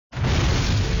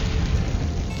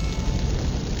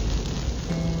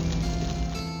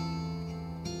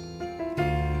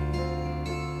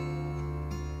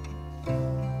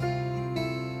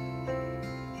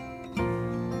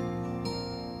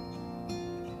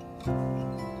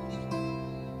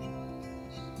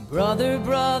Brother,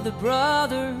 brother,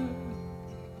 brother,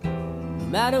 no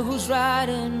matter who's right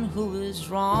and who is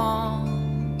wrong,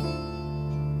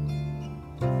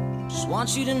 just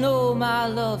want you to know my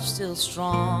love's still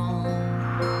strong.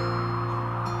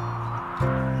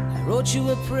 I wrote you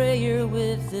a prayer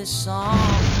with this song.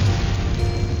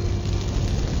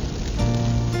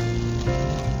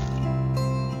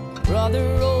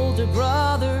 Brother, older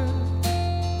brother,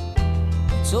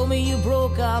 you told me you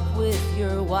broke up with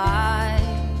your wife.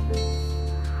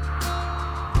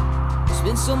 There's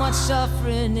been so much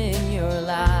suffering in your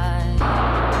life.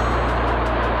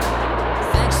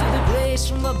 Thanks to the grace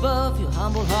from above, your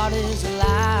humble heart is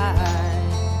alive.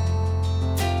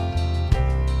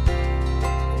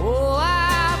 Oh,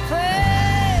 I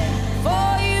pray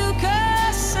for you,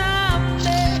 'cause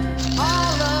someday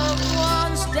all loved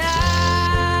ones die.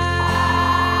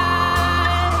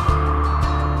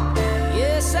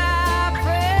 Yes, I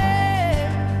pray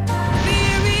be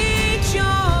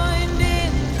rejoined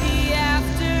in the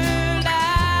afterlife.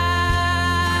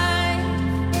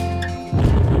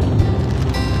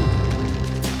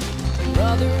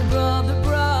 Brother, brother,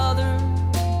 brother,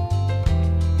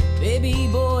 baby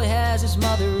boy has his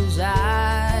mother's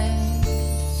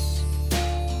eyes.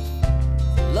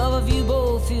 The love of you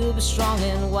both, he'll be strong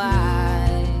and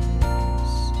wise.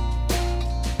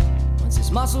 Once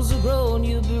his muscles are grown,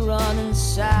 you'll be running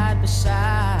side by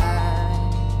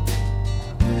side.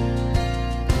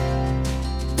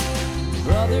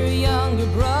 Brother, younger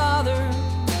brother,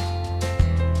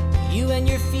 you and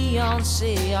your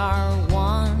fiancé are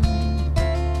one.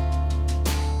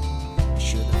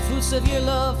 Sure, the fruits of your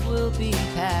love will be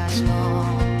passed on.